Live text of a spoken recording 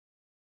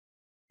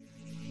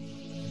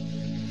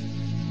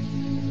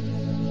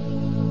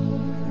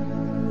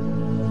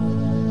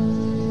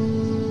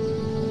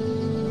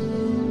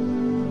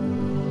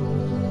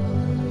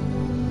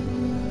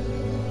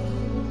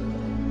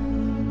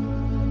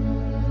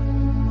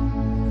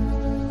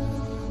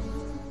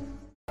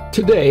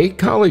Today,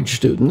 college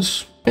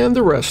students and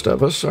the rest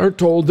of us are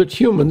told that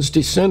humans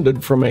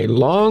descended from a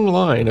long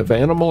line of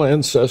animal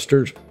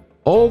ancestors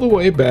all the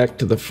way back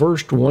to the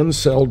first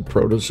one-celled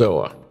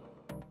protozoa.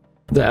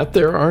 That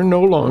there are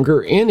no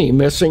longer any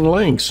missing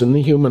links in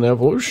the human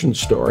evolution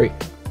story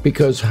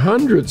because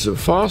hundreds of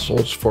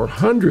fossils for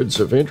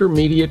hundreds of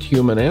intermediate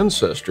human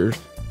ancestors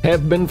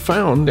have been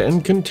found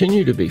and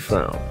continue to be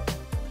found.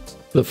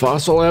 The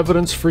fossil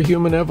evidence for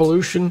human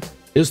evolution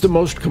is the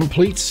most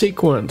complete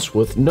sequence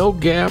with no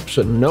gaps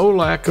and no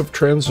lack of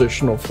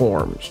transitional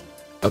forms,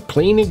 a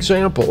clean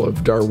example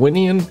of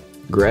Darwinian,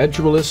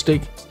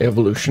 gradualistic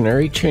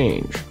evolutionary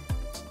change.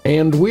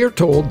 And we are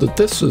told that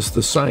this is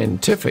the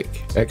scientific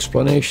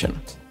explanation.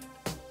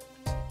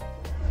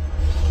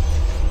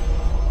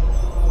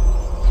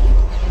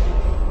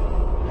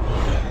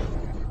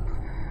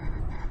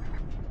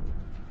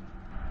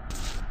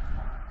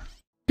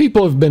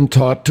 People have been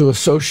taught to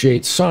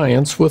associate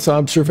science with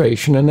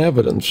observation and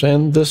evidence,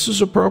 and this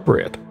is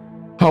appropriate.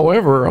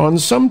 However, on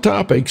some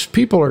topics,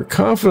 people are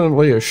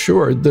confidently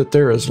assured that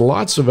there is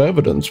lots of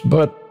evidence,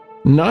 but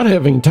not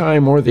having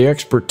time or the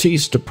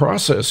expertise to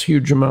process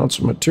huge amounts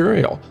of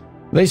material,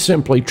 they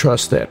simply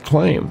trust that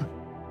claim.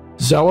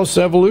 Zealous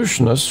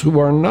evolutionists who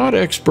are not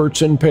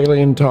experts in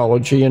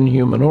paleontology and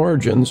human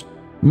origins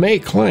may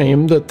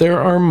claim that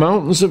there are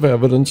mountains of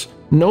evidence,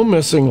 no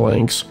missing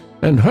links,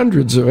 and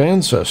hundreds of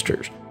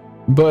ancestors.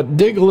 But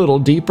dig a little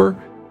deeper,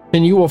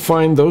 and you will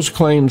find those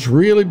claims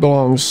really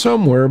belong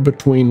somewhere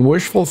between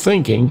wishful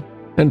thinking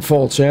and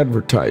false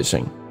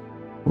advertising.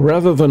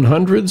 Rather than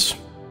hundreds,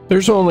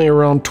 there's only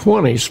around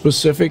 20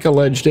 specific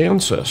alleged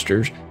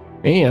ancestors,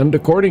 and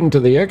according to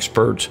the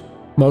experts,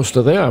 most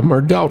of them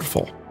are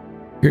doubtful.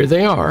 Here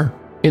they are,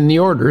 in the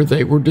order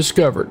they were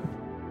discovered.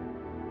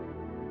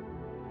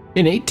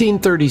 In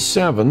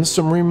 1837,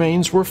 some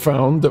remains were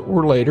found that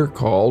were later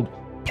called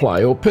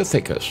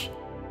Pliopithecus.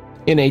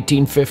 In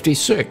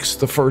 1856,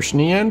 the first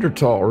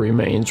Neanderthal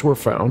remains were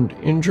found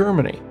in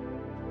Germany.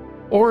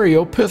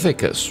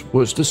 Oreopithecus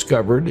was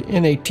discovered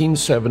in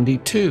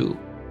 1872.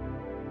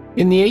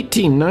 In the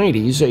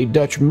 1890s, a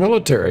Dutch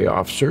military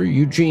officer,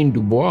 Eugene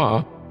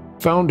Dubois,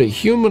 found a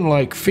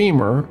human-like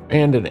femur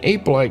and an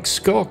ape-like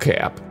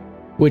skullcap,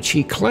 which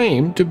he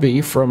claimed to be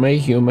from a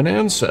human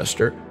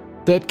ancestor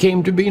that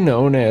came to be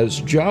known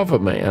as Java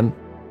Man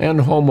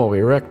and Homo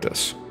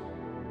erectus.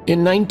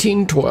 In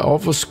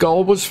 1912, a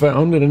skull was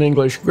found in an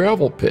English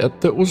gravel pit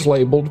that was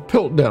labeled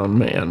Piltdown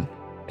Man,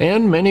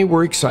 and many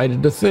were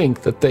excited to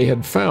think that they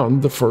had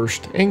found the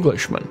first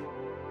Englishman.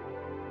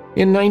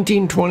 In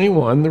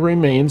 1921, the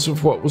remains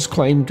of what was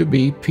claimed to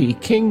be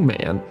Peking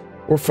Man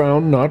were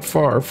found not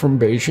far from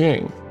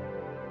Beijing.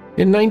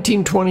 In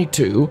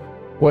 1922,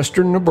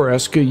 western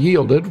Nebraska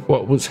yielded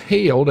what was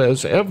hailed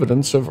as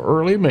evidence of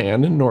early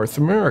man in North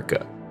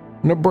America,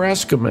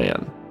 Nebraska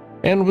Man,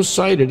 and was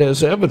cited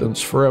as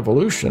evidence for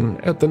evolution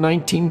at the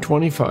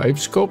 1925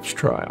 Scopes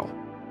trial.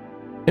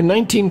 In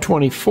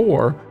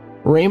 1924,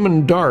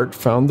 Raymond Dart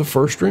found the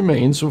first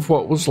remains of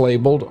what was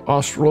labeled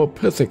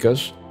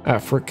Australopithecus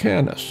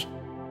africanus.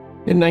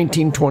 In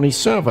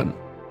 1927,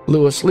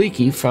 Louis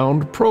Leakey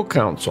found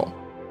Proconsul,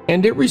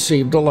 and it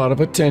received a lot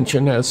of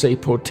attention as a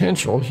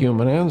potential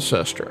human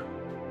ancestor.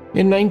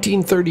 In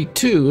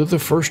 1932, the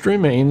first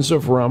remains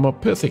of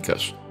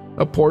Ramapithecus,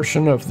 a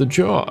portion of the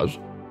jaws,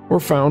 were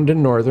found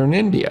in northern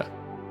India,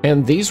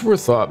 and these were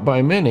thought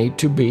by many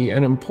to be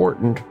an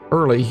important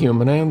early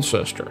human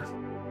ancestor.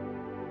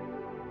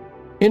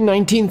 In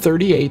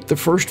 1938, the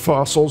first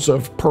fossils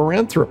of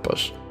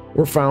Paranthropus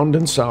were found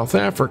in South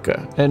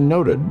Africa and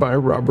noted by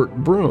Robert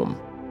Broom.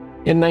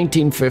 In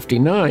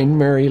 1959,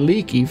 Mary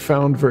Leakey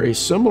found very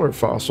similar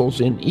fossils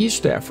in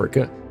East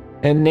Africa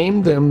and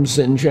named them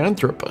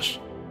Zinjanthropus,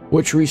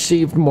 which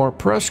received more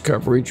press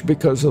coverage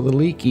because of the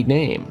Leakey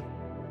name.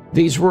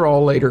 These were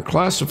all later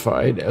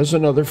classified as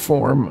another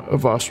form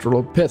of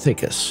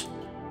Australopithecus.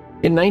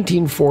 In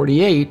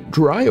 1948,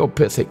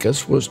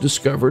 Dryopithecus was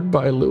discovered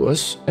by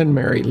Louis and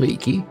Mary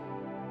Leakey.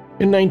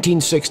 In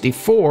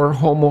 1964,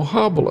 Homo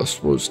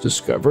habilis was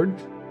discovered,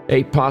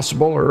 a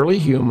possible early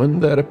human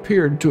that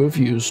appeared to have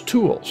used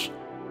tools.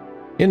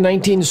 In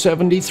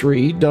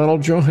 1973,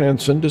 Donald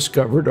Johanson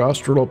discovered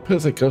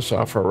Australopithecus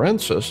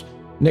afarensis,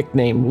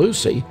 nicknamed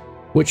Lucy,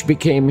 which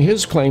became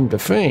his claim to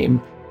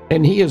fame,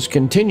 and he has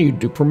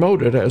continued to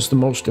promote it as the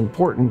most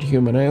important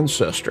human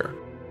ancestor.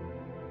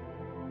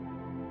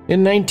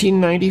 In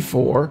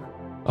 1994,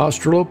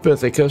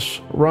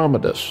 Australopithecus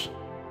ramidus.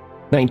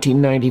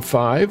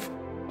 1995,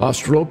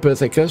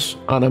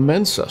 Australopithecus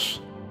anamensis.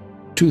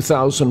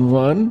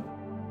 2001,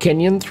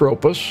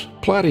 Kenyanthropus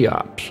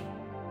platyops.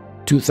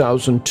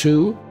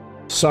 2002,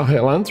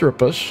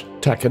 Sahelanthropus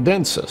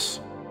tacadensis.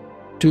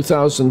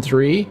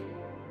 2003,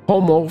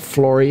 Homo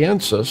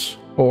floresiensis,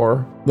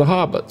 or the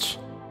hobbits.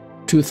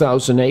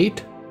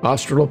 2008,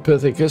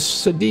 Australopithecus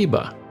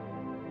sediba.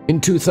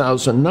 In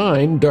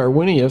 2009,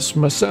 Darwinius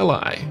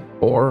maselli,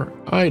 or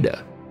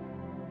Ida.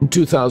 In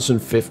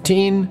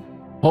 2015,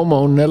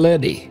 Homo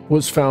naledi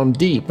was found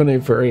deep in a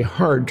very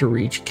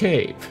hard-to-reach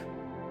cave.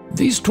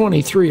 These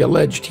 23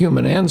 alleged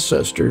human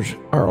ancestors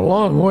are a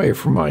long way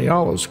from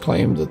Ayala's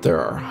claim that there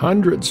are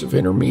hundreds of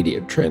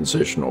intermediate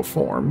transitional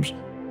forms,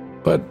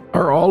 but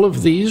are all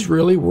of these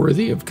really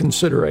worthy of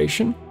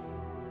consideration?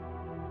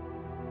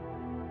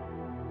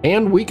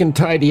 And we can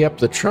tidy up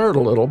the chart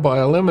a little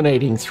by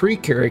eliminating 3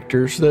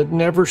 characters that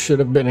never should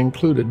have been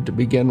included to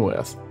begin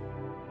with.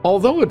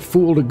 Although it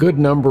fooled a good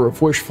number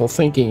of wishful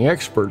thinking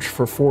experts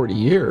for 40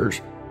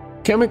 years,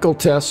 chemical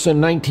tests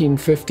in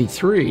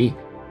 1953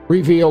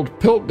 revealed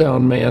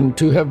Piltdown Man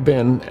to have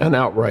been an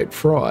outright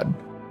fraud.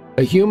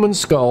 A human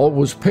skull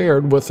was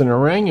paired with an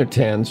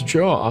orangutan's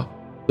jaw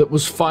that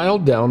was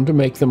filed down to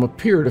make them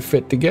appear to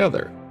fit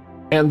together,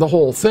 and the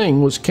whole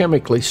thing was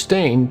chemically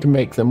stained to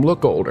make them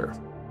look older.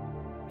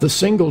 The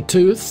single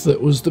tooth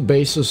that was the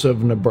basis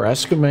of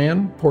Nebraska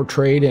Man,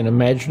 portrayed in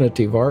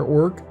imaginative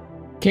artwork,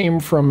 came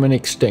from an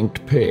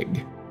extinct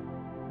pig.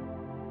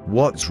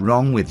 What's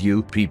wrong with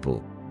you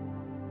people?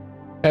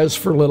 As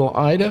for little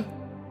Ida,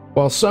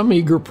 while some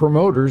eager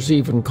promoters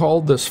even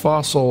called this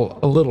fossil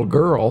a little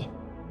girl,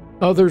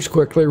 others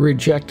quickly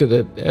rejected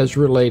it as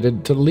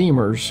related to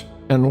lemurs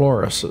and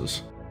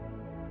lorises.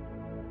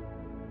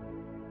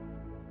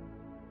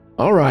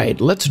 All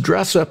right, let's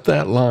dress up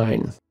that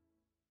line.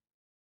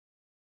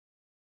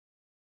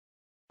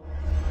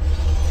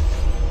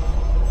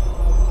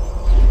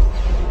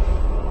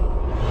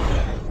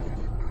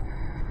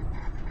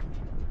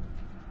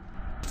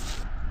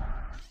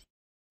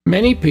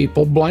 Many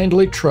people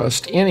blindly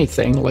trust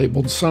anything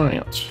labeled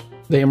science.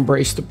 They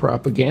embrace the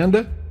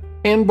propaganda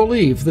and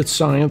believe that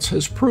science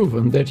has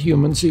proven that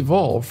humans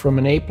evolved from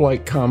an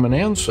ape-like common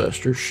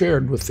ancestor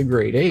shared with the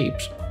great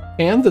apes,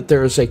 and that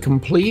there is a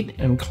complete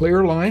and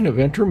clear line of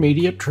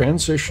intermediate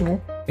transitional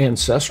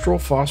ancestral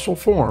fossil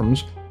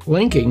forms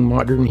linking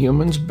modern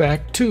humans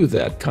back to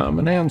that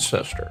common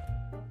ancestor.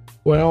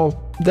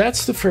 Well,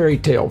 that's the fairy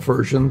tale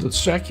version that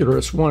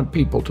secularists want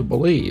people to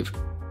believe.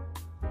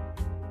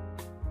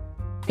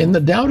 In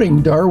the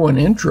Doubting Darwin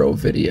intro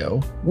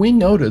video, we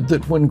noted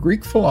that when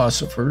Greek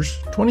philosophers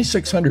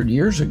 2,600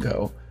 years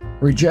ago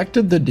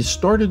rejected the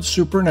distorted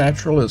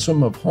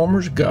supernaturalism of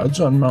Homer's gods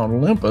on Mount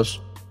Olympus,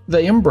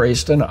 they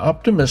embraced an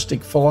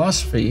optimistic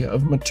philosophy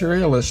of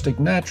materialistic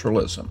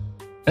naturalism,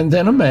 and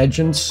then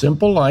imagined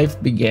simple life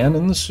began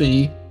in the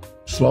sea,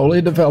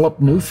 slowly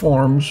developed new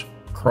forms,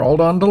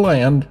 crawled onto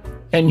land,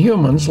 and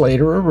humans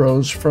later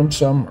arose from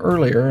some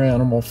earlier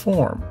animal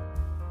form.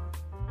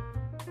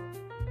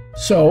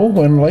 So,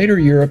 when later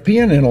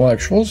European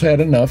intellectuals had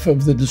enough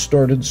of the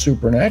distorted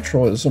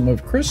supernaturalism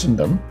of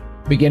Christendom,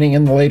 beginning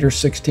in the later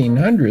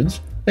 1600s,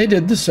 they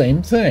did the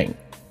same thing.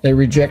 They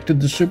rejected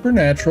the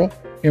supernatural,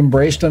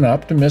 embraced an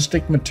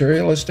optimistic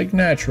materialistic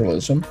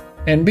naturalism,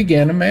 and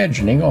began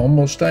imagining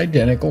almost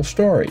identical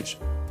stories.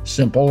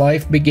 Simple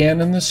life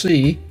began in the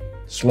sea,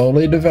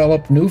 slowly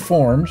developed new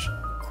forms,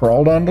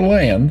 crawled onto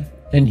land,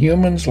 and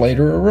humans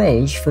later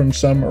arose from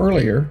some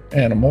earlier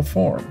animal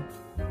form.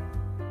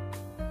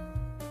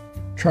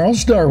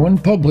 Charles Darwin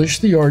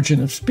published The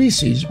Origin of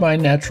Species by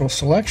Natural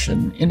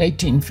Selection in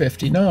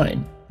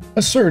 1859,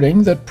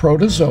 asserting that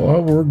protozoa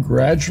were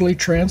gradually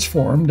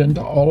transformed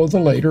into all of the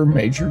later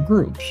major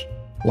groups,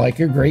 like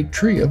a great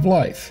tree of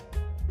life.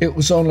 It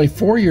was only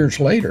 4 years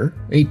later,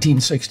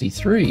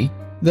 1863,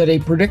 that a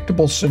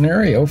predictable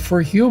scenario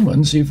for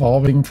humans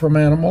evolving from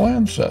animal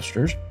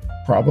ancestors,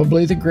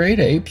 probably the Great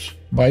Apes,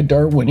 by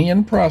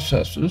Darwinian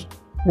processes,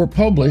 were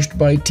published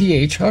by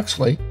T.H.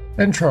 Huxley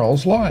and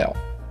Charles Lyell.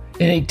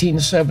 In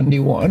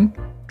 1871,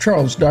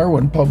 Charles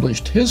Darwin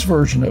published his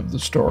version of the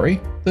story,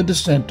 The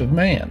Descent of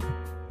Man.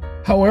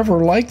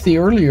 However, like the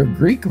earlier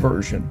Greek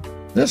version,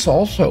 this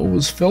also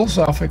was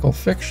philosophical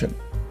fiction,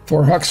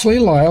 for Huxley,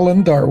 Lyell,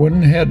 and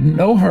Darwin had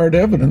no hard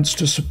evidence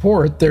to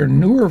support their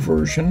newer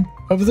version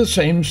of the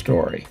same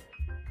story.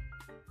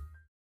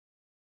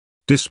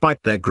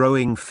 Despite their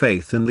growing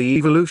faith in the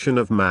evolution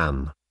of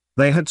man,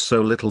 they had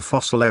so little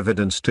fossil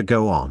evidence to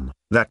go on,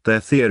 that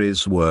their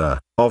theories were,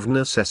 of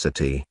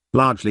necessity,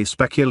 largely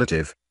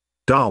speculative.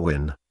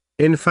 Darwin,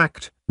 in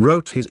fact,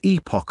 wrote his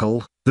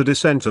epochal, The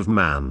Descent of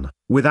Man,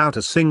 without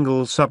a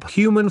single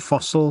subhuman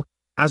fossil,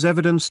 as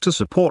evidence to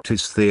support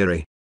his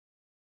theory.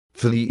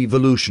 For the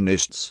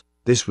evolutionists,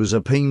 this was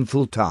a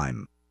painful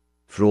time.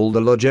 For all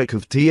the logic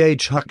of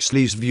T.H.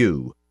 Huxley's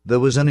view, there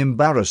was an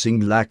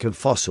embarrassing lack of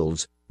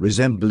fossils,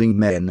 resembling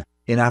men,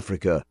 in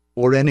Africa,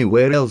 or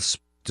anywhere else,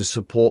 to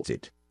support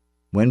it.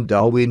 When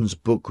Darwin's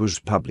book was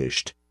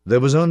published, there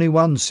was only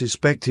one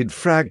suspected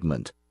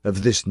fragment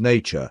of this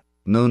nature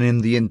known in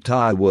the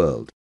entire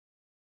world.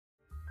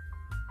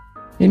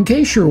 In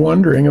case you're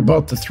wondering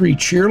about the 3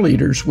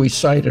 cheerleaders we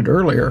cited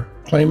earlier,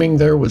 claiming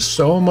there was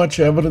so much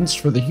evidence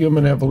for the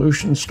human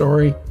evolution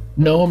story,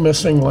 no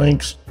missing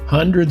links,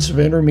 hundreds of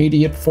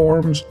intermediate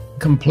forms,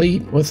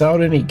 complete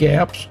without any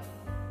gaps,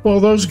 well,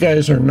 those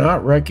guys are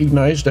not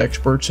recognized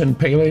experts in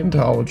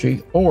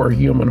paleontology or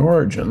human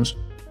origins,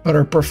 but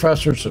are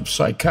professors of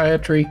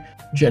psychiatry,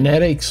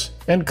 genetics,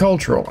 and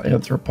cultural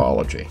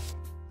anthropology.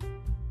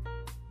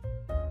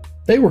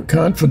 They were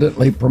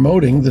confidently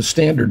promoting the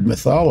standard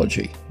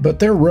mythology, but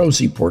their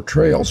rosy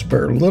portrayals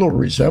bear little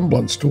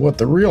resemblance to what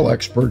the real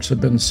experts have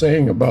been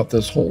saying about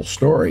this whole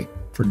story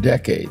for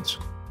decades.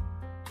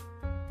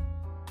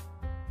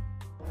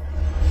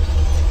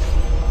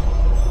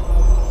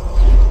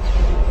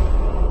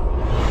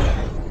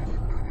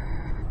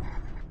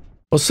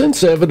 Well,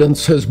 since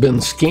evidence has been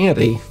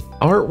scanty,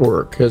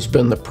 artwork has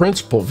been the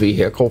principal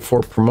vehicle for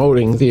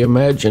promoting the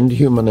imagined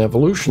human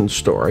evolution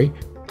story,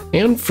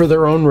 and for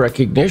their own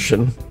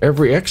recognition,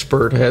 every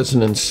expert has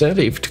an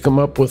incentive to come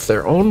up with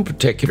their own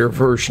particular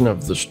version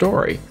of the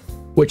story,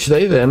 which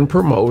they then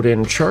promote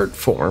in chart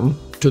form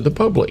to the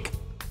public.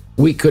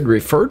 We could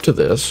refer to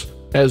this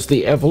as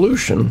the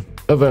evolution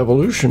of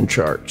evolution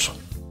charts.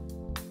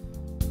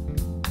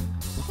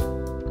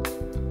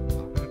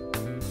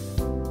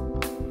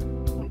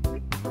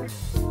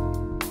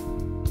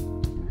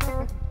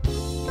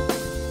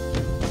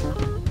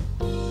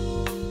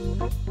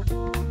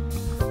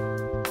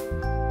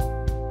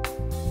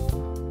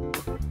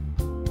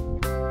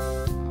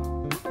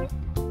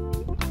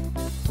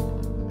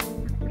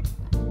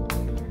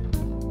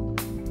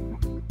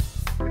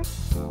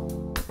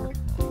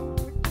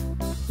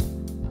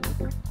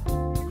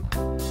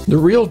 The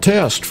real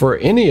test for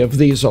any of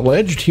these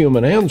alleged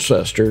human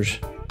ancestors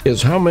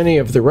is how many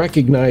of the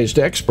recognized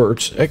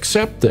experts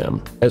accept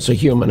them as a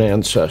human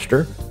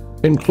ancestor,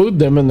 include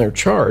them in their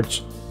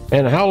charts,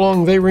 and how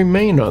long they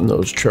remain on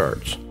those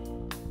charts.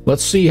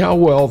 Let's see how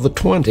well the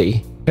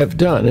 20 have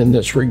done in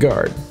this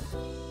regard.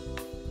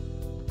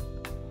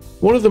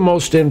 One of the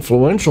most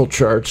influential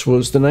charts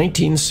was the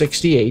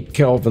 1968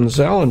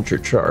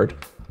 Kelvin-Zallinger chart,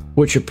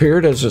 which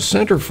appeared as a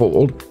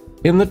centerfold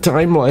in the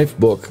Time Life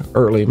book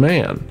Early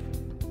Man.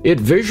 It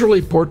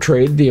visually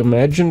portrayed the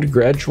imagined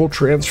gradual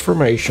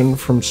transformation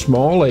from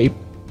small ape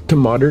to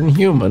modern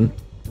human,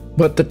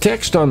 but the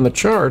text on the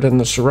chart and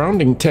the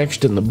surrounding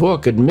text in the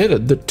book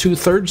admitted that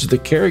 2/3 of the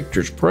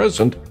characters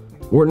present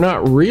were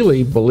not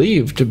really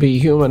believed to be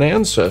human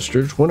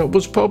ancestors when it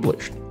was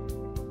published.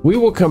 We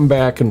will come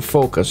back and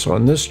focus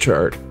on this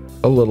chart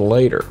a little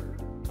later.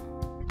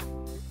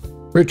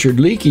 Richard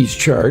Leakey's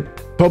chart,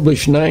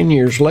 published 9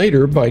 years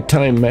later by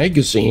Time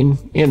magazine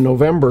in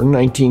November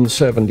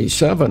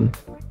 1977,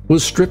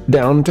 was stripped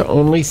down to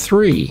only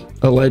 3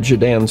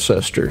 alleged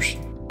ancestors.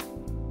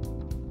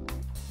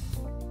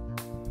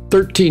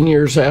 13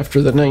 years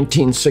after the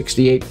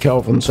 1968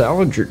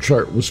 Kelvin-Zallinger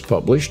chart was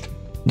published,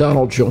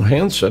 Donald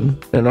Johanson,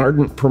 an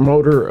ardent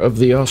promoter of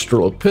the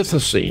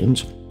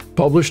Australopithecines,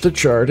 published a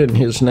chart in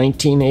his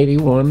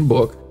 1981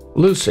 book,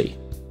 Lucy.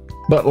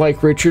 But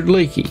like Richard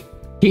Leakey,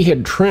 he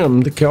had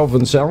trimmed the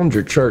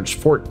Kelvin-Zallinger chart's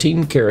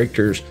 14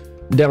 characters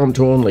down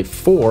to only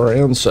 4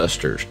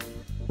 ancestors.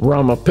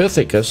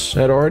 Ramapithecus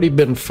had already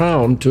been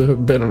found to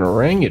have been an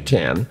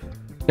orangutan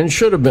and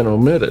should have been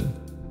omitted,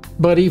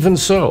 but even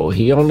so,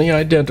 he only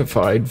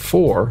identified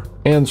 4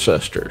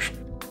 ancestors.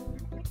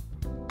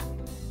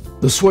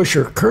 The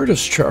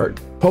Swisher-Curtis chart,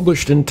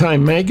 published in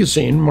Time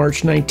magazine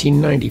March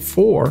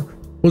 1994,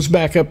 was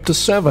back up to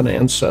 7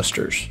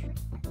 ancestors.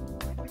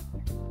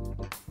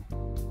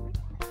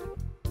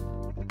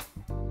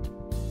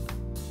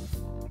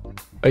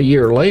 A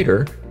year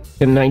later,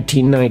 in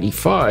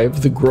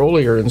 1995, the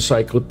Grolier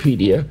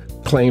Encyclopedia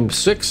claimed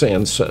 6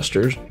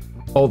 ancestors,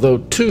 although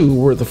 2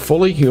 were the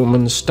fully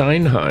human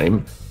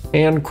Steinheim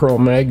and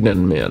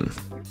Cro-Magnon men.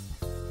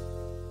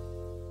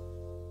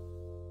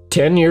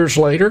 10 years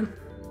later,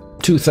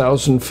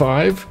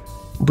 2005,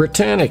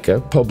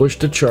 Britannica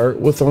published a chart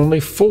with only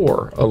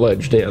 4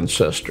 alleged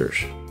ancestors.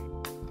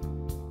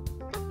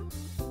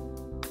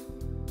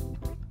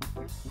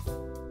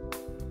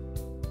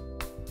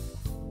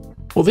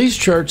 Well, these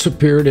charts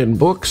appeared in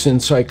books,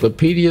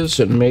 encyclopedias,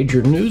 and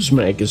major news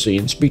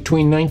magazines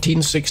between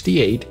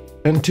 1968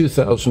 and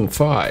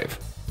 2005.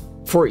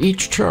 For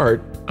each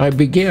chart, I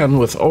began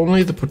with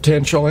only the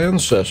potential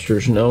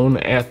ancestors known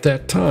at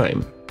that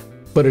time,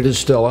 but it is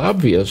still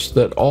obvious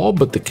that all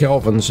but the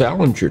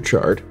Kelvin-Zallinger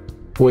chart,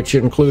 which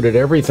included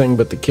everything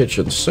but the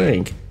kitchen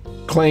sink,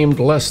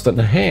 claimed less than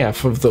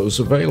half of those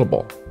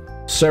available.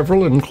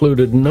 Several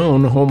included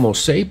known Homo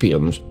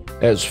sapiens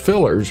as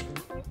fillers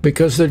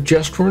because there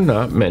just were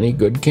not many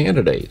good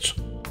candidates.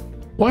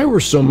 Why were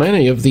so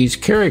many of these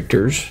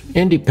characters,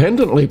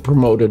 independently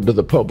promoted to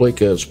the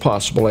public as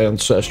possible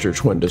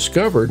ancestors when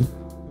discovered,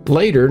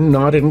 later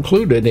not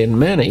included in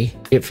many,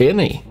 if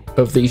any,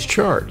 of these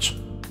charts?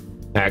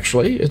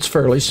 Actually, it's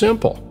fairly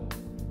simple.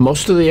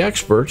 Most of the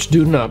experts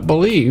do not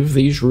believe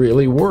these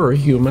really were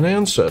human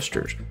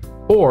ancestors,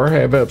 or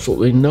have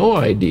absolutely no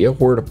idea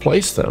where to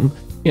place them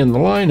in the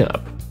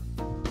lineup.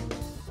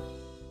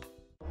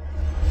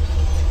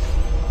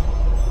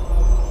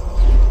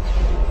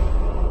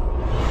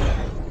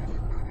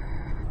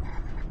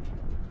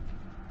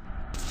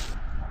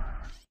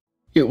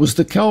 It was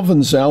the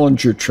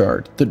Kelvin-Zallinger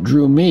chart that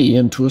drew me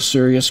into a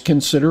serious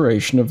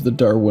consideration of the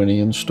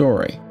Darwinian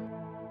story.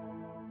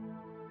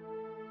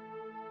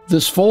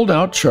 This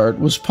fold-out chart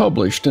was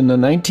published in the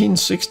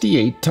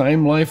 1968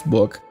 Time Life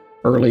book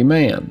Early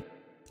Man.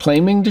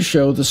 claiming to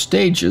show the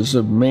stages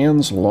of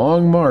man's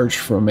long march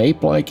from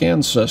ape-like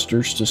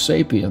ancestors to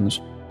sapiens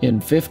in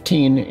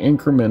 15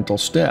 incremental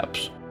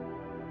steps.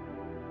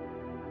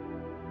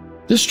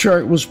 This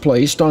chart was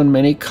placed on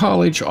many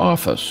college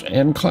office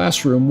and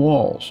classroom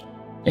walls,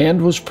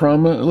 and was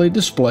prominently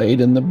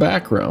displayed in the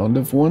background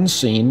of one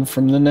scene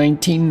from the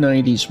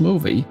 1990s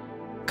movie,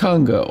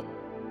 Congo.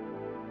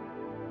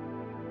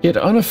 It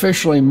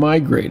unofficially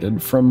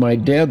migrated from my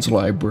dad's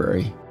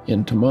library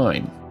into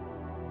mine.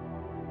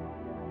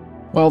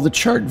 While the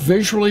chart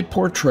visually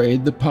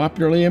portrayed the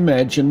popularly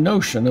imagined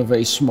notion of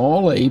a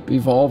small ape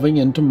evolving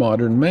into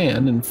modern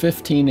man in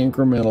 15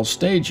 incremental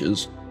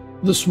stages,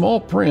 the small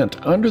print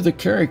under the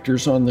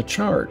characters on the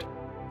chart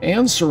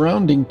and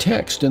surrounding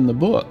text in the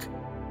book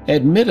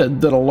admitted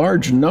that a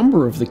large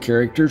number of the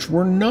characters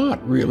were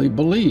not really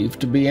believed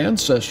to be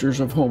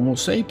ancestors of Homo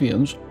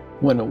sapiens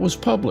when it was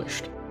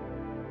published.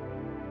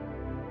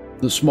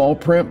 The small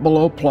print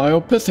below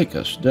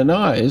Pliopithecus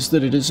denies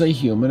that it is a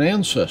human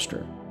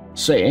ancestor,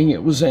 saying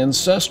it was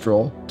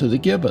ancestral to the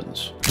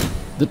gibbons.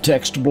 The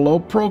text below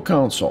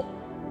Proconsul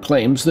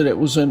claims that it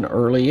was an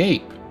early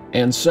ape,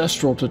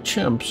 ancestral to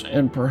chimps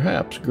and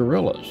perhaps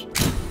gorillas.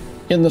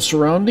 In the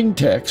surrounding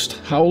text,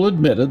 Howell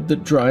admitted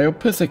that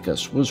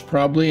Dryopithecus was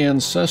probably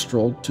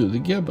ancestral to the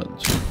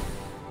gibbons.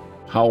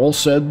 Howell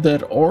said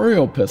that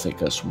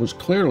Oreopithecus was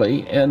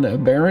clearly an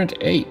aberrant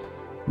ape,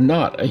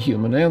 not a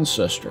human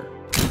ancestor.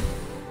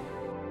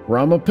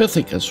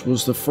 Ramapithecus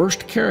was the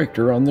first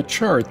character on the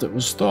chart that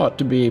was thought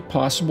to be a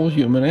possible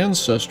human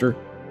ancestor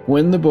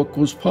when the book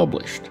was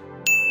published.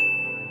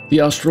 The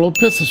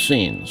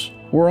Australopithecines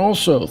were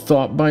also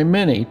thought by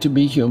many to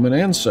be human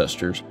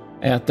ancestors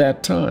at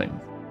that time.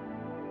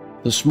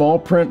 The small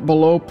print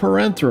below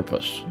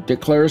Paranthropus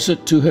declares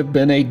it to have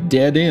been a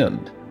dead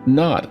end,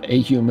 not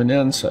a human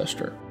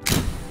ancestor.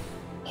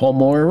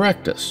 Homo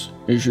erectus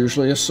is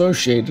usually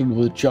associated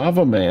with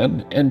Java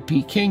man and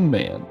Peking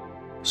man,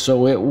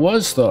 so it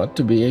was thought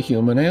to be a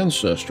human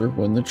ancestor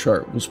when the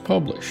chart was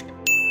published.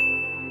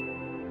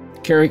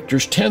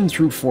 Characters 10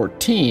 through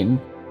 14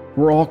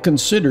 were all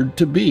considered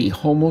to be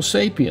Homo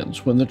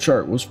sapiens when the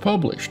chart was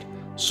published,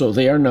 so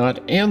they are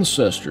not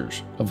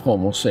ancestors of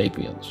Homo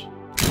sapiens.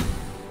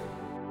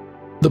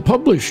 The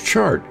published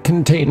chart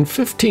contained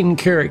 15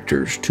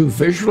 characters to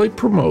visually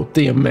promote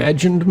the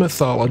imagined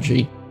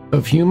mythology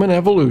of human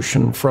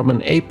evolution from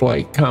an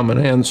ape-like common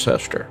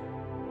ancestor.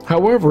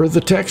 However,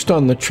 the text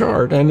on the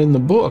chart and in the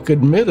book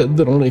admitted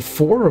that only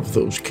 4 of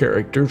those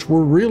characters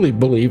were really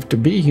believed to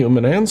be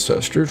human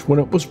ancestors when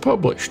it was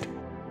published.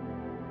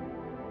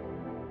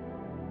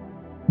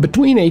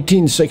 Between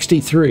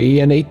 1863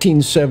 and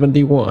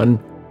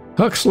 1871,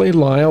 Huxley,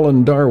 Lyell,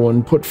 and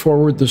Darwin put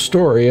forward the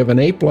story of an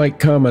ape-like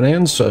common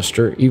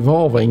ancestor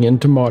evolving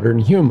into modern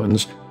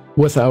humans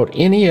without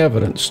any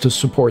evidence to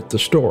support the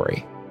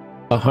story.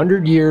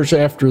 100 years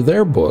after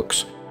their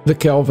books, the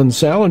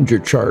Kelvin-Salinger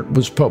chart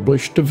was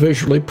published to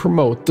visually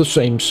promote the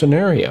same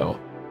scenario,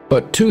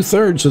 but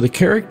 2/3 of the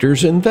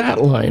characters in that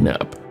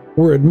lineup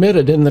were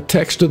admitted in the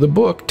text of the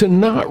book to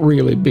not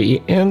really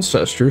be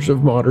ancestors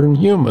of modern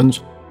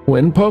humans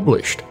when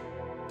published.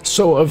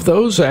 So of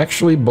those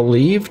actually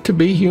believed to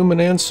be human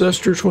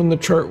ancestors when the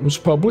chart was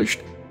published,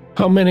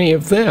 how many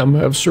of them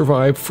have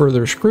survived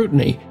further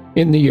scrutiny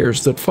in the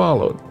years that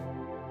followed?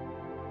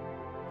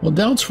 Well,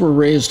 doubts were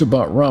raised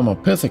about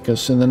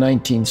Ramapithecus in the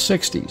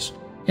 1960s,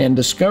 and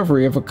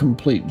discovery of a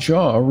complete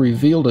jaw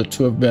revealed it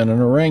to have been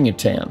an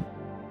orangutan.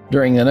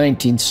 During the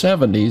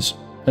 1970s,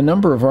 a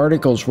number of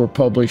articles were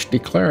published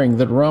declaring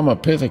that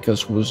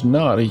Ramapithecus was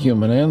not a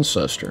human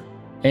ancestor,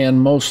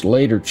 and most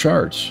later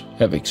charts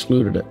have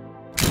excluded it.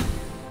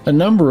 A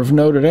number of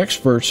noted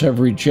experts have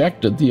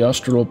rejected the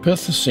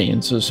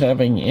Australopithecines as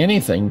having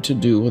anything to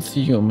do with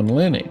the human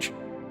lineage.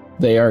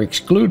 They are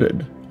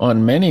excluded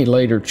on many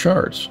later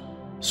charts,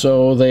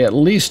 so they at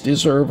least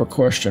deserve a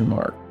question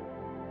mark.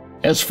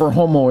 As for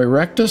Homo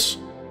erectus,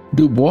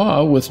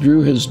 Dubois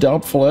withdrew his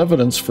doubtful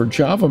evidence for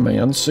Java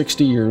man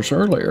 60 years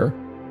earlier.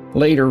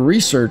 Later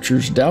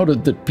researchers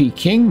doubted that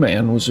Peking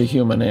man was a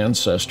human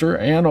ancestor,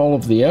 and all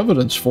of the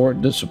evidence for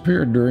it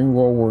disappeared during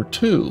World War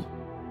II.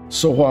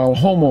 So while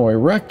Homo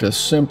erectus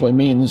simply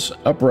means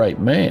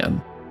upright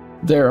man,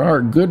 there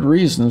are good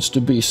reasons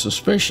to be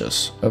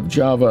suspicious of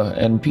Java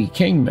and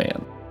Peking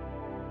man.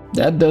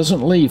 That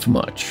doesn't leave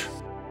much.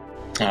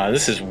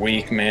 This is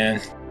weak,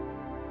 man.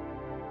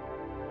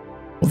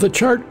 The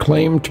chart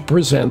claimed to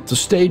present the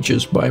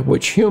stages by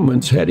which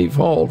humans had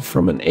evolved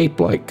from an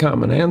ape-like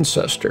common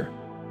ancestor.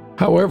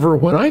 However,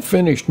 when I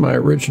finished my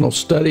original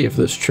study of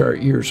this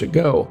chart years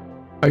ago,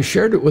 I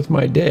shared it with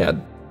my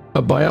dad,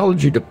 a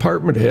biology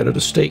department head at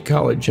a state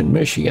college in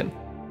Michigan,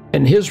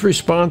 and his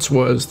response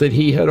was that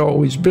he had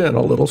always been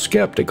a little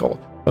skeptical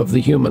of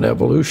the human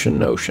evolution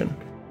notion.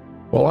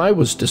 Well, I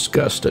was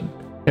disgusted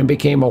and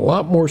became a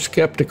lot more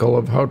skeptical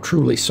of how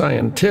truly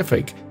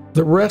scientific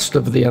the rest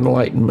of the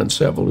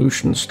Enlightenment's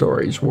evolution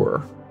stories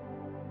were.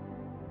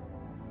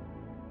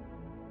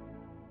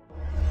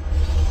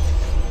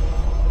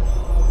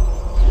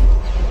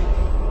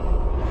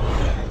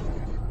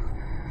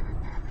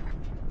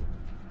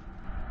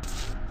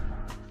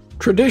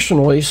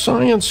 Traditionally,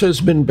 science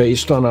has been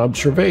based on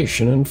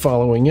observation and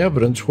following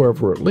evidence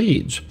wherever it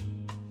leads.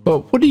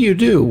 But what do you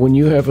do when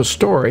you have a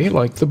story,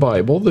 like the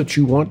Bible, that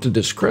you want to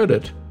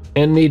discredit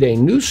and need a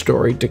new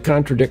story to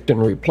contradict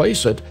and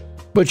replace it,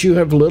 but you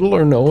have little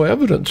or no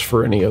evidence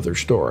for any other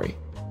story?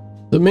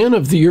 The men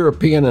of the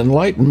European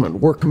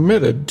Enlightenment were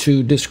committed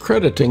to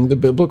discrediting the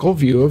biblical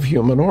view of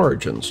human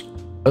origins,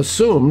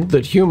 assumed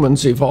that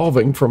humans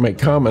evolving from a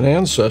common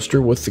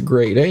ancestor with the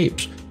Great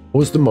Apes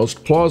was the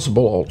most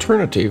plausible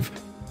alternative,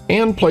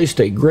 and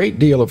placed a great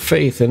deal of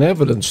faith in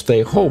evidence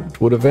they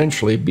hoped would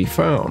eventually be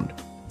found.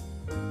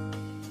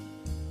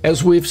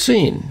 As we've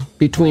seen,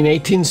 between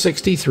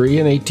 1863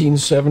 and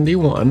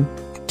 1871,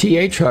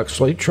 T.H.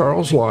 Huxley,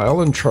 Charles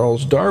Lyell, and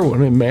Charles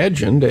Darwin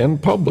imagined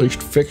and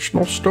published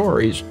fictional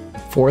stories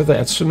for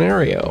that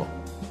scenario.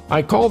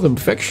 I call them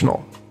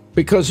fictional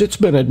because it's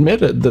been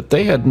admitted that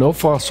they had no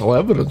fossil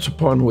evidence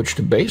upon which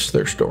to base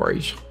their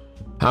stories.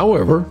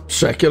 However,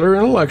 secular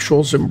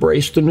intellectuals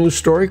embraced the new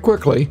story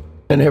quickly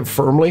and have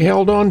firmly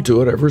held on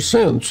to it ever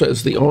since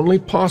as the only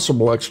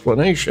possible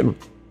explanation,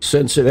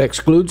 since it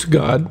excludes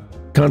God,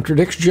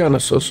 contradicts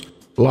Genesis,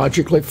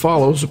 logically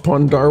follows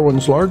upon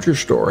Darwin's larger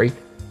story,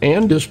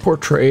 and is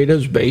portrayed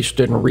as based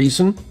in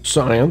reason,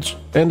 science,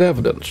 and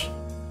evidence.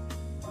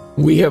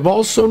 We have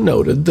also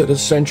noted that a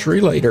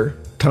century later,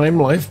 Time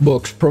Life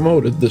Books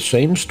promoted the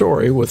same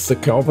story with the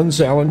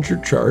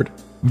Kelvin-Zallinger chart,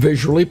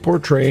 visually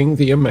portraying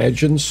the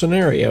imagined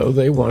scenario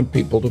they want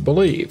people to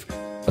believe: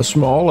 a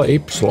small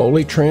ape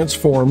slowly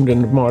transformed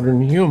into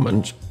modern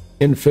humans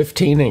in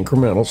 15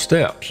 incremental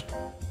steps.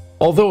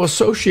 Although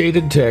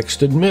Associated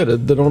Text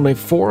admitted that only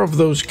 4 of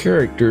those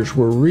characters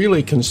were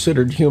really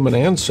considered human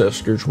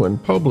ancestors when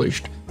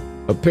published,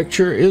 a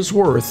picture is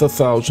worth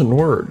 1,000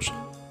 words.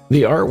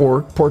 The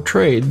artwork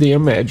portrayed the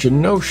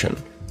imagined notion.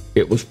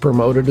 It was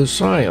promoted as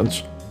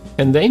science,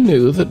 and they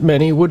knew that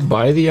many would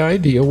buy the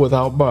idea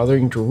without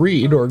bothering to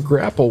read or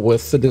grapple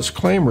with the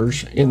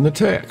disclaimers in the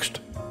text.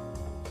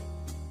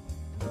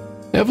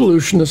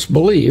 Evolutionists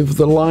believe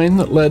the line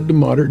that led to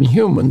modern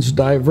humans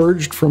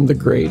diverged from the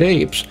Great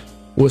Apes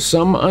with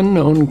some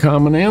unknown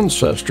common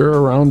ancestor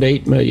around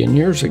 8 million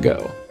years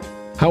ago.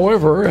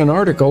 However, an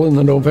article in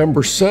the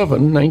November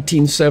 7,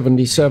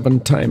 1977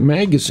 Time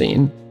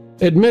magazine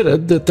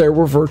admitted that there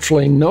were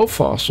virtually no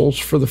fossils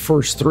for the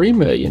first 3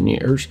 million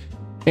years,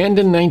 and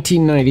in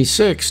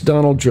 1996,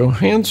 Donald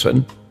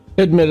Johanson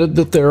admitted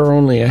that there are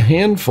only a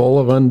handful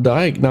of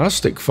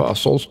undiagnostic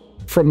fossils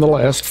from the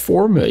last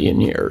 4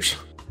 million years.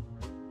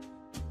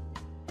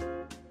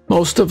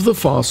 Most of the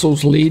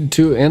fossils lead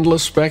to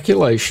endless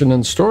speculation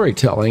and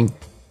storytelling,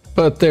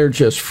 but they're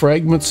just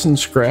fragments and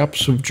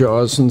scraps of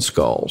jaws and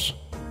skulls.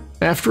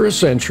 After a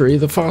century,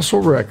 the fossil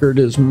record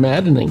is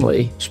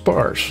maddeningly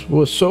sparse,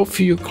 with so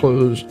few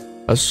clues,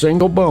 a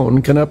single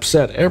bone can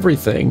upset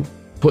everything,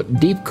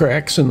 put deep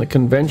cracks in the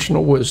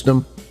conventional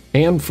wisdom,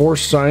 and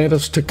force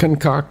scientists to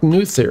concoct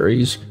new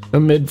theories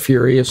amid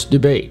furious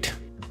debate.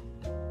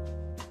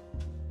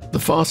 The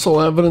fossil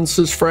evidence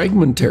is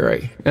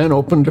fragmentary and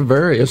open to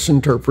various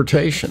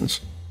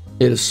interpretations.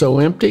 It is so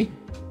empty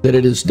that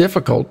it is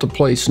difficult to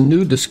place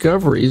new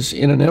discoveries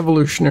in an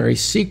evolutionary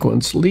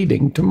sequence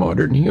leading to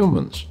modern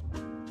humans.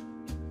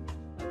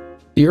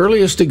 The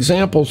earliest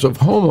examples of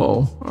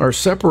Homo are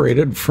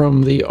separated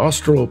from the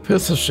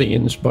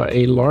Australopithecines by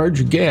a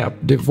large gap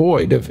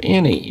devoid of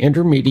any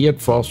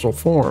intermediate fossil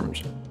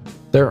forms.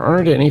 There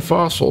aren't any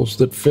fossils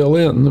that fill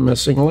in the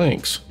missing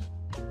links.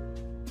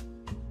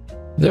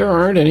 There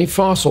aren't any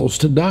fossils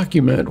to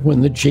document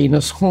when the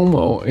genus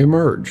Homo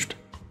emerged.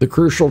 The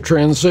crucial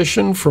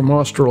transition from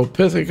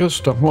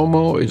Australopithecus to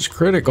Homo is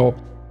critical,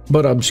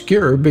 but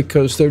obscure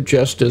because there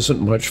just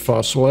isn't much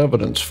fossil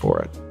evidence for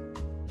it.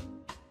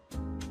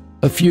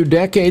 A few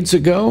decades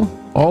ago,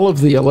 all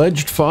of the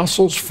alleged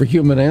fossils for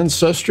human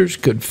ancestors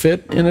could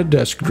fit in a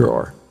desk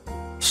drawer.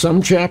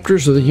 Some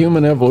chapters of the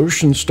human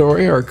evolution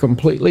story are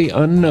completely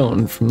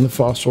unknown from the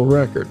fossil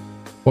record,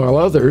 while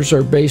others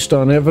are based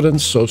on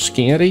evidence so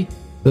scanty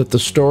that the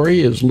story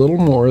is little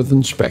more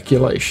than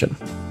speculation.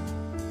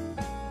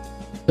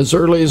 As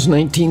early as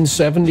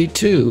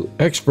 1972,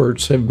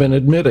 experts have been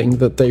admitting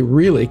that they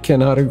really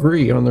cannot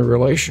agree on the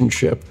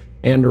relationship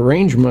and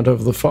arrangement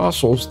of the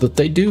fossils that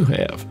they do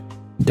have.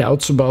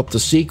 Doubts about the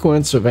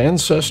sequence of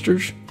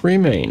ancestors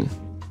remain.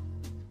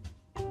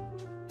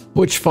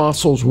 Which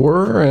fossils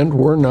were and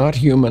were not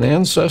human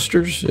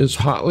ancestors is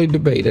hotly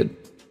debated,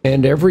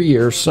 and every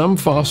year some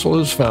fossil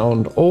is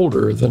found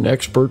older than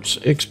experts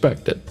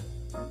expected.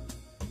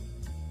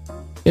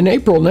 In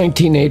April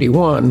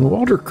 1981,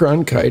 Walter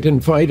Cronkite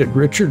invited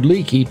Richard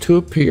Leakey to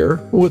appear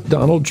with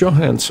Donald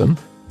Johanson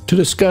to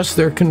discuss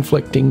their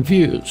conflicting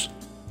views.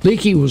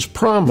 Leakey was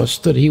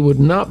promised that he would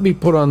not be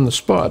put on the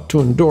spot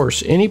to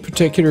endorse any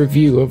particular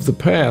view of the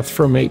path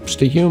from apes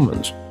to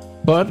humans,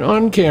 but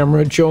on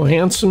camera,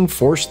 Johanson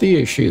forced the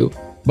issue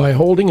by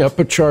holding up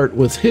a chart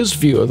with his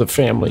view of the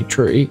family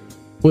tree,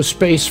 with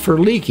space for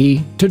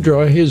Leakey to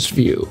draw his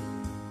view.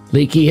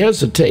 Leakey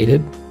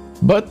hesitated,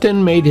 but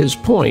then made his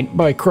point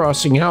by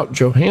crossing out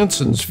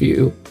Johanson's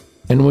view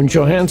and when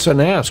Johansen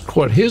asked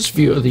what his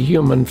view of the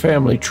human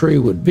family tree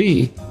would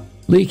be,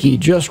 Leakey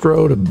just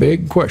wrote a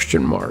big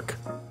question mark.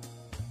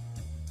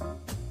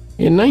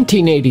 In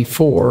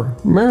 1984,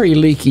 Mary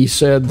Leakey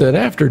said that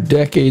after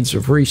decades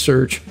of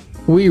research,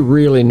 we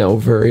really know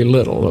very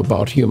little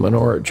about human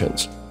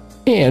origins,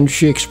 and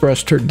she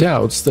expressed her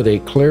doubts that a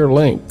clear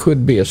link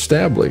could be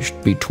established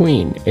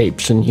between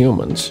apes and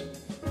humans.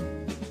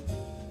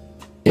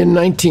 In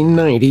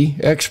 1990,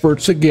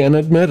 experts again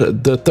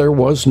admitted that there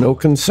was no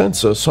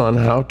consensus on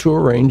how to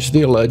arrange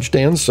the alleged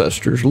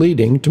ancestors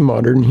leading to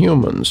modern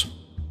humans.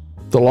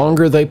 The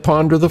longer they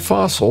ponder the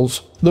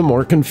fossils, the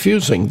more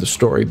confusing the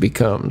story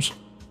becomes,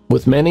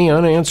 with many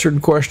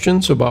unanswered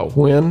questions about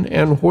when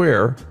and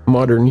where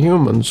modern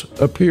humans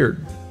appeared.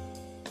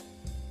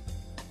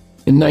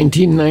 In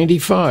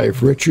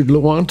 1995, Richard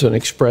Lewontin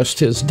expressed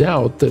his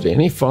doubt that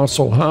any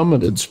fossil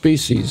hominid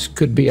species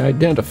could be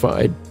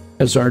identified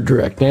as our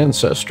direct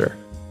ancestor.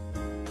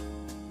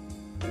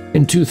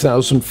 In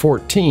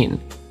 2014,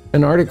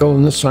 an article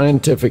in the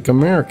Scientific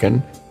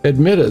American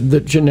admitted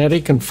that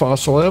genetic and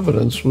fossil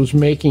evidence was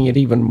making it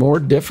even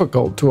more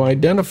difficult to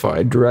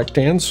identify direct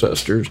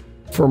ancestors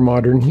for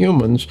modern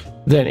humans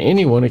than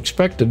anyone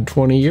expected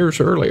 20 years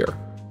earlier.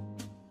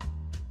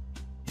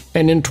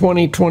 And in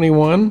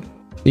 2021,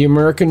 the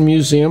American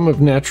Museum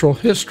of Natural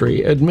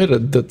History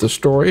admitted that the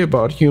story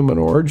about human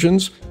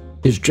origins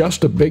is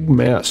just a big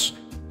mess,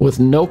 with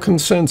no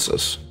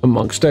consensus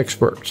amongst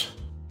experts.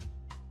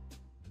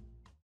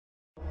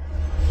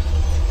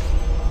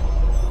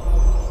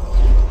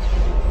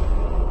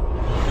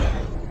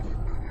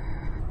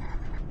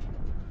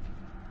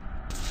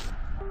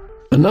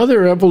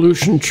 Another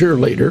evolution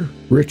cheerleader,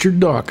 Richard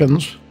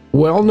Dawkins,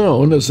 well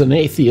known as an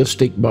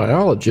atheistic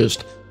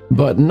biologist,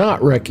 but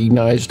not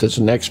recognized as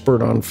an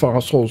expert on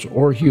fossils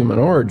or human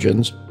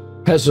origins,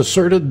 has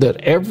asserted that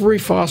every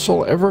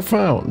fossil ever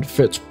found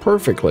fits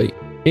perfectly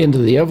into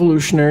the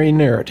evolutionary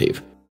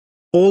narrative.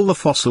 All the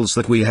fossils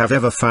that we have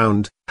ever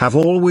found have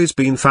always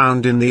been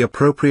found in the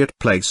appropriate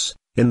place,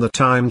 in the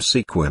time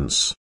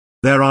sequence.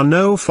 There are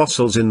no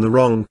fossils in the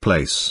wrong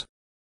place.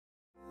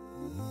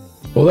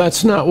 Well,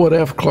 that's not what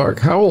F. Clark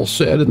Howell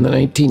said in the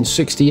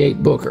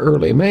 1968 book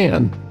Early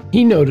Man.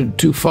 He noted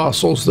two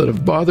fossils that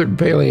have bothered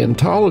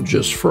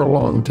paleontologists for a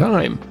long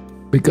time,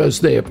 because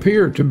they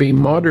appear to be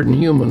modern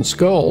human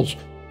skulls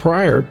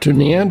prior to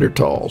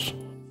Neanderthals.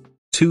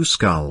 Two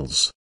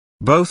skulls.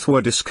 Both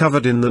were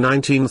discovered in the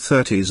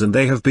 1930s and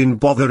they have been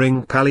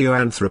bothering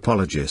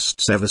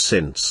paleoanthropologists ever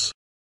since.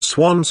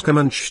 Swanscombe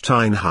and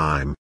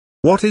Steinheim.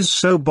 What is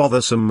so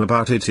bothersome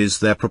about it is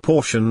their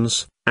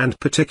proportions, and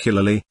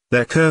particularly,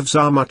 their curves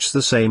are much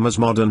the same as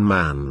modern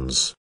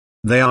man's.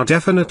 They are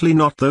definitely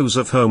not those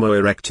of Homo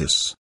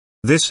erectus.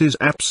 This is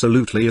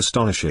absolutely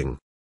astonishing.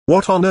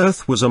 What on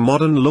earth was a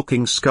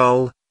modern-looking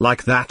skull,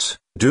 like that,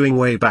 doing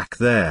way back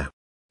there?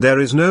 There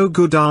is no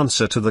good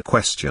answer to the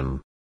question.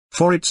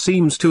 For it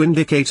seems to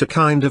indicate a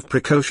kind of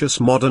precocious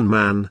modern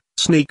man,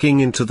 sneaking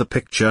into the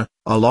picture,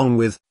 along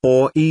with,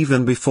 or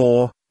even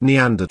before,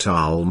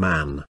 Neanderthal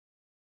man.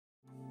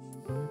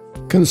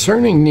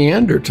 Concerning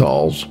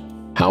Neanderthals,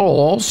 Howell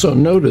also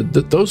noted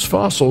that those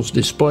fossils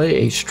display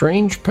a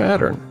strange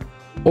pattern.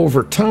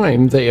 Over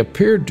time, they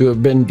appeared to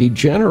have been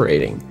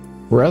degenerating,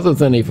 rather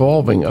than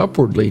evolving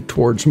upwardly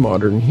towards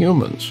modern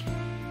humans.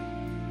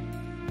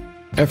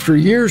 After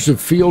years of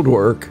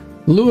fieldwork,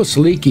 Louis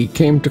Leakey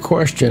came to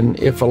question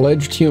if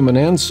alleged human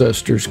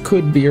ancestors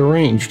could be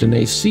arranged in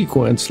a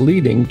sequence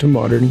leading to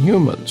modern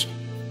humans.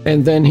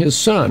 And then his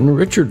son,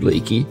 Richard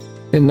Leakey,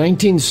 in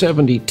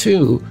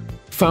 1972,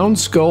 found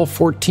skull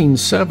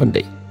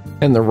 1470,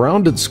 and the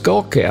rounded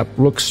skull cap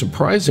looks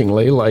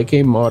surprisingly like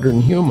a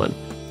modern human,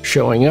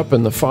 showing up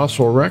in the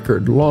fossil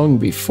record long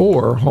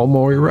before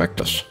Homo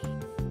erectus.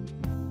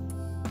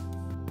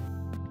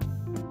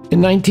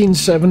 In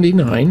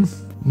 1979,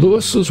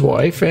 Lewis's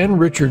wife and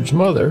Richard's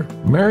mother,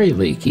 Mary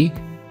Leakey,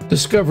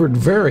 discovered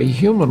very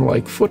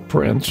human-like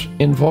footprints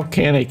in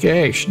volcanic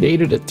ash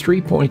dated at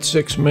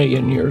 3.6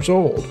 million years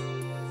old.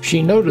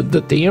 She noted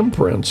that the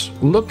imprints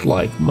looked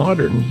like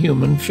modern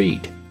human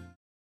feet.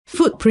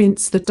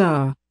 Footprints that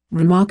are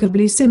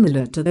remarkably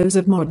similar to those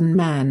of modern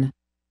man.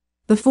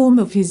 The form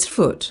of his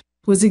foot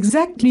was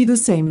exactly the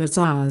same as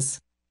ours.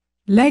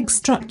 Leg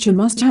structure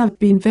must have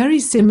been very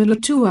similar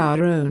to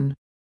our own.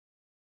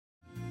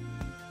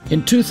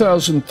 In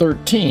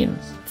 2013,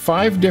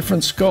 5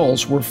 different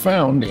skulls were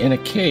found in a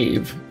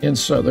cave in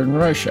southern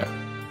Russia.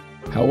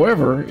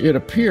 However, it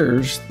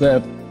appears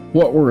that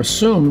what were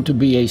assumed to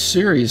be a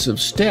series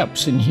of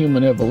steps in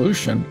human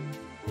evolution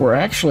were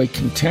actually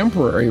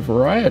contemporary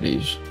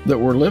varieties that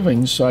were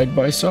living side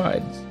by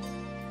side.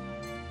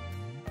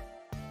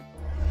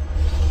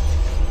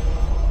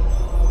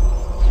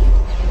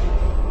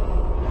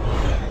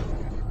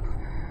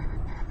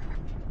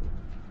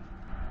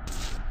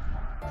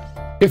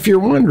 If you're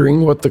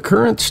wondering what the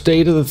current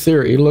state of the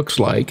theory looks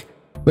like,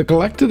 the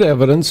collected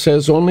evidence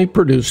has only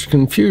produced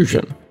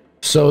confusion,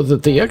 so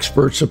that the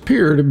experts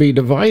appear to be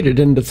divided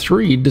into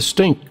 3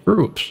 distinct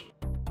groups.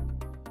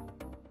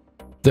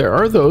 There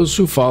are those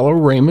who follow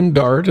Raymond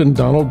Dart and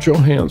Donald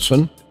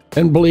Johanson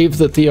and believe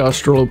that the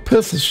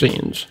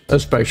Australopithecines,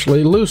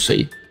 especially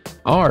Lucy,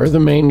 are the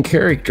main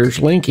characters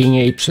linking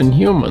apes and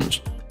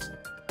humans.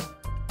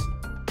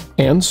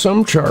 And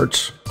some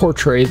charts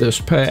portray this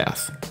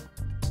path.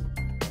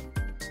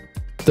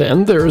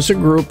 Then there is a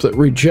group that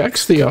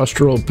rejects the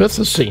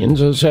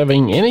Australopithecines as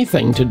having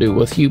anything to do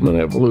with human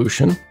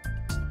evolution.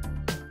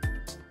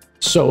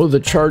 So the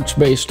charts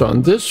based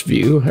on this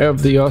view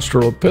have the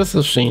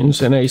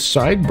Australopithecines in a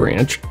side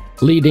branch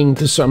leading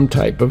to some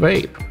type of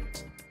ape.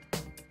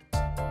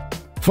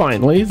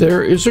 Finally,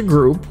 there is a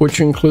group which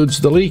includes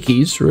the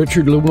Leakeys,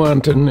 Richard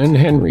Lewontin, and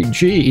Henry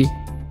G.,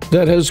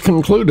 that has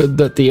concluded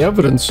that the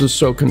evidence is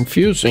so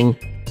confusing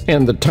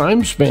and the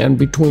time span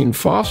between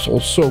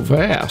fossils so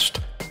vast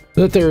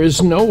that there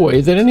is no way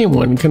that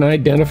anyone can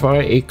identify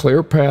a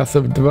clear path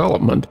of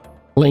development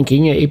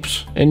linking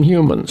apes and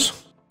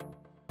humans.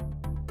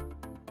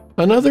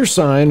 Another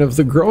sign of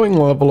the growing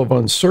level of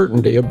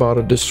uncertainty about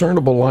a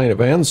discernible line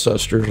of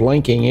ancestors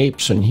linking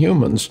apes and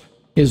humans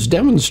is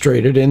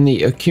demonstrated in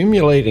the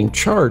accumulating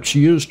charts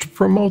used to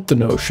promote the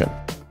notion.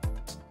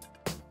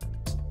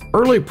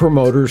 Early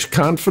promoters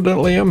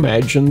confidently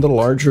imagined the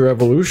larger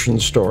evolution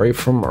story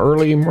from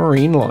early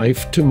marine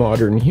life to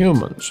modern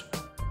humans.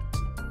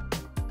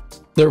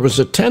 There was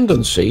a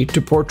tendency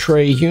to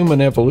portray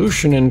human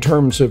evolution in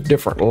terms of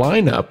different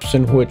lineups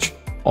in which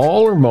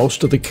all or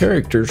most of the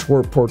characters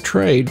were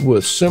portrayed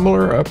with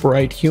similar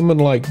upright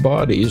human-like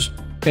bodies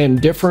and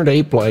different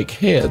ape-like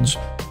heads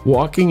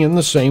walking in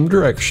the same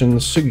direction,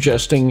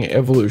 suggesting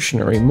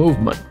evolutionary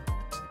movement.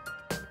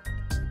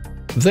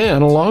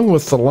 Then, along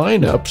with the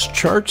lineups,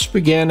 charts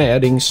began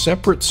adding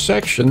separate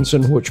sections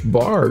in which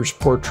bars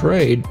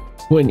portrayed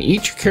when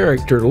each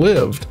character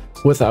lived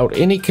without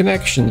any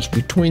connections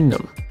between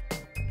them.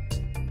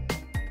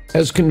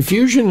 As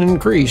confusion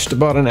increased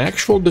about an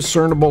actual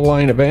discernible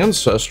line of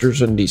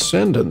ancestors and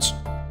descendants,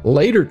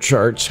 later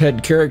charts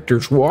had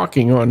characters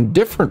walking on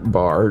different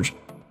bars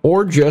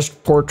or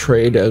just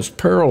portrayed as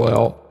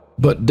parallel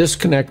but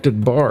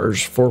disconnected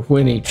bars for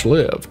when each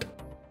lived.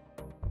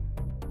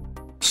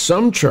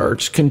 Some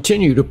charts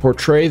continue to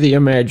portray the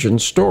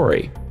imagined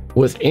story,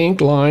 with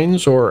ink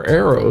lines or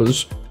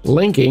arrows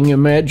linking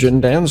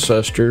imagined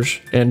ancestors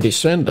and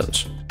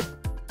descendants.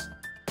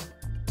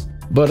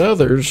 But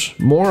others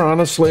more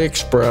honestly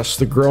express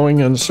the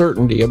growing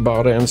uncertainty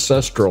about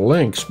ancestral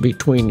links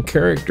between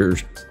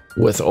characters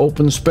with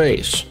open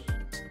space,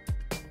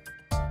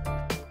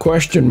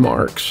 question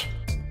marks,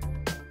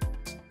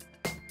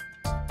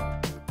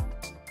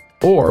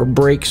 or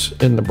breaks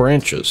in the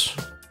branches.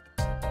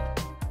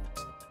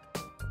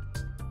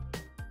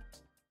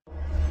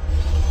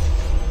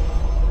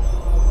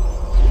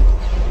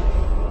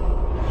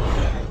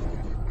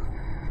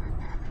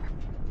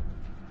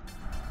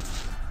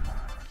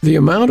 The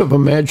amount of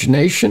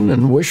imagination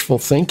and wishful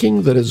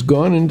thinking that has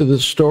gone into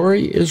this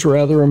story is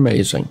rather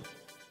amazing.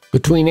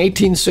 Between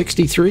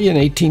 1863 and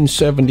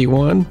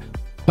 1871,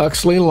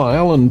 Huxley,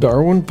 Lyell, and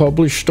Darwin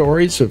published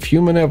stories of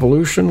human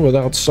evolution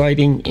without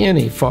citing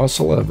any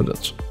fossil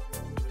evidence.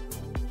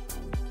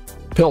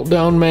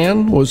 Piltdown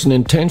Man was an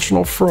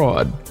intentional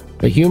fraud,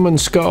 a human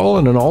skull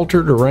and an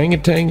altered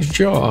orangutan's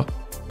jaw,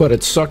 but it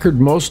suckered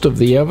most of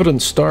the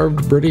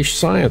evidence-starved British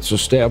science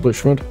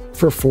establishment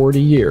for 40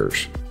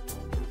 years.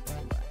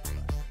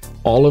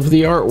 All of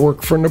the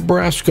artwork for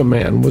Nebraska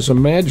Man was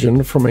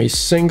imagined from a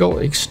single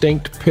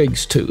extinct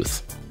pig's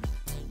tooth.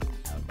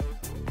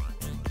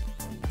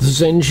 The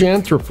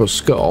Zinjanthropus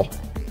skull,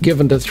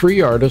 given to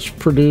 3 artists,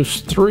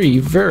 produced 3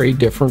 very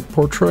different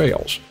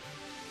portrayals.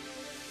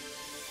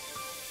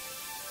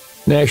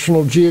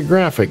 National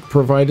Geographic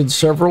provided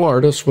several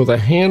artists with a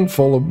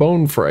handful of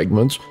bone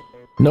fragments,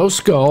 no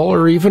skull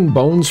or even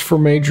bones for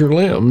major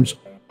limbs,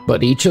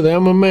 but each of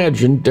them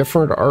imagined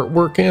different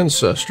artwork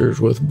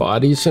ancestors with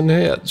bodies and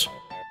heads.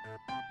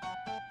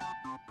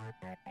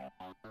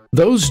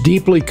 Those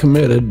deeply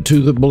committed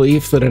to the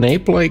belief that an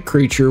ape-like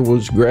creature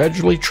was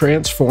gradually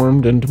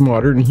transformed into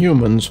modern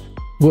humans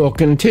will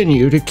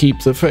continue to keep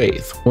the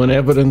faith when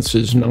evidence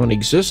is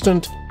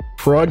non-existent,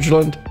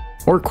 fraudulent,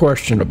 or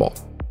questionable,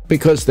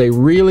 because they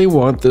really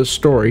want this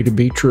story to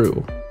be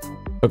true.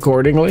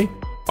 Accordingly,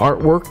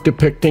 artwork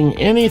depicting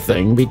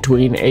anything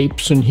between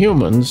apes and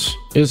humans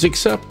is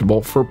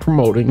acceptable for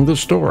promoting the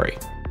story.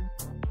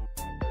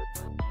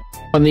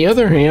 On the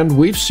other hand,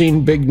 we've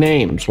seen big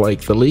names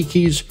like the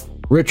Leakeys,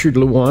 Richard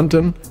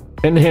Lewontin,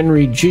 and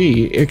Henry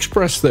G.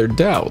 express their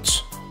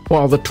doubts,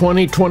 while the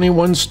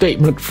 2021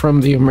 statement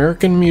from the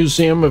American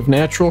Museum of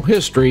Natural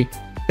History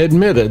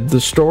admitted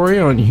the story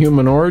on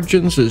human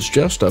origins is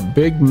just a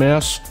big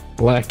mess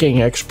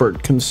lacking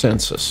expert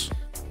consensus.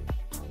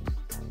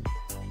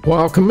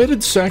 While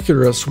committed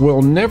secularists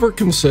will never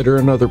consider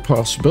another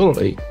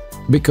possibility,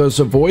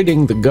 because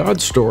avoiding the God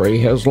story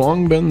has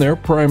long been their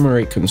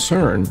primary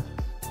concern,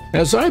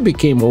 as I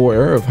became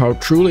aware of how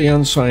truly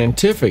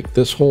unscientific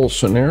this whole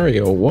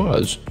scenario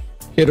was,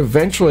 it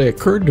eventually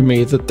occurred to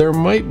me that there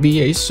might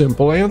be a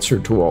simple answer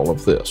to all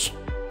of this.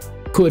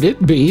 Could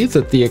it be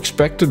that the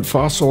expected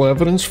fossil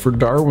evidence for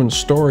Darwin's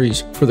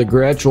stories for the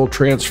gradual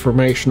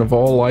transformation of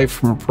all life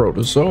from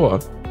protozoa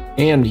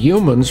and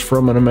humans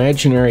from an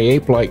imaginary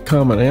ape-like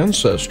common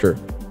ancestor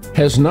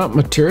has not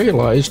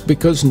materialized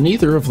because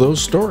neither of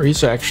those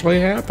stories actually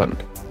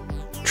happened?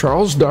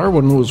 Charles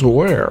Darwin was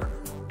aware,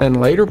 and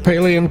later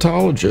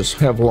paleontologists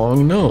have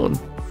long known,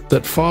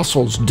 that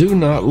fossils do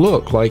not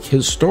look like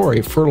his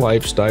story for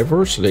life's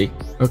diversity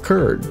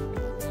occurred.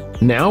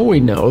 Now we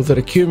know that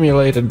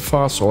accumulated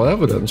fossil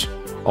evidence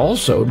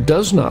also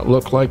does not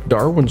look like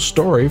Darwin's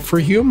story for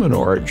human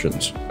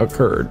origins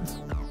occurred.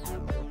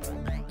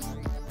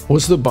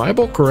 Was the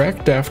Bible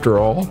correct after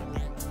all?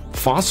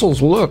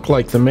 Fossils look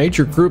like the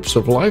major groups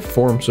of life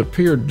forms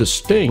appeared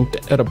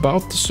distinct at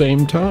about the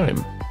same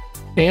time.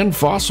 And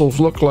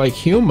fossils look like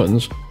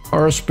humans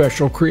are a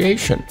special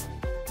creation.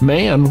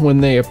 Man,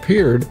 when they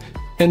appeared,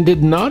 and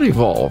did not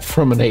evolve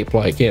from an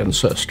ape-like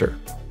ancestor.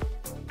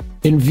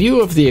 In view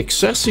of the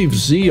excessive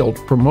zeal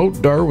to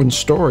promote Darwin's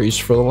stories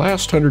for the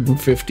last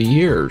 150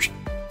 years,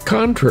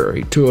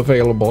 contrary to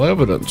available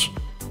evidence,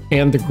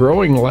 and the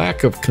growing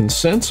lack of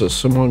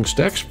consensus amongst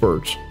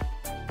experts,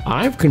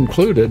 I've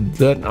concluded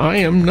that I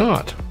am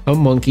not a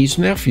monkey's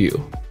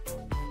nephew.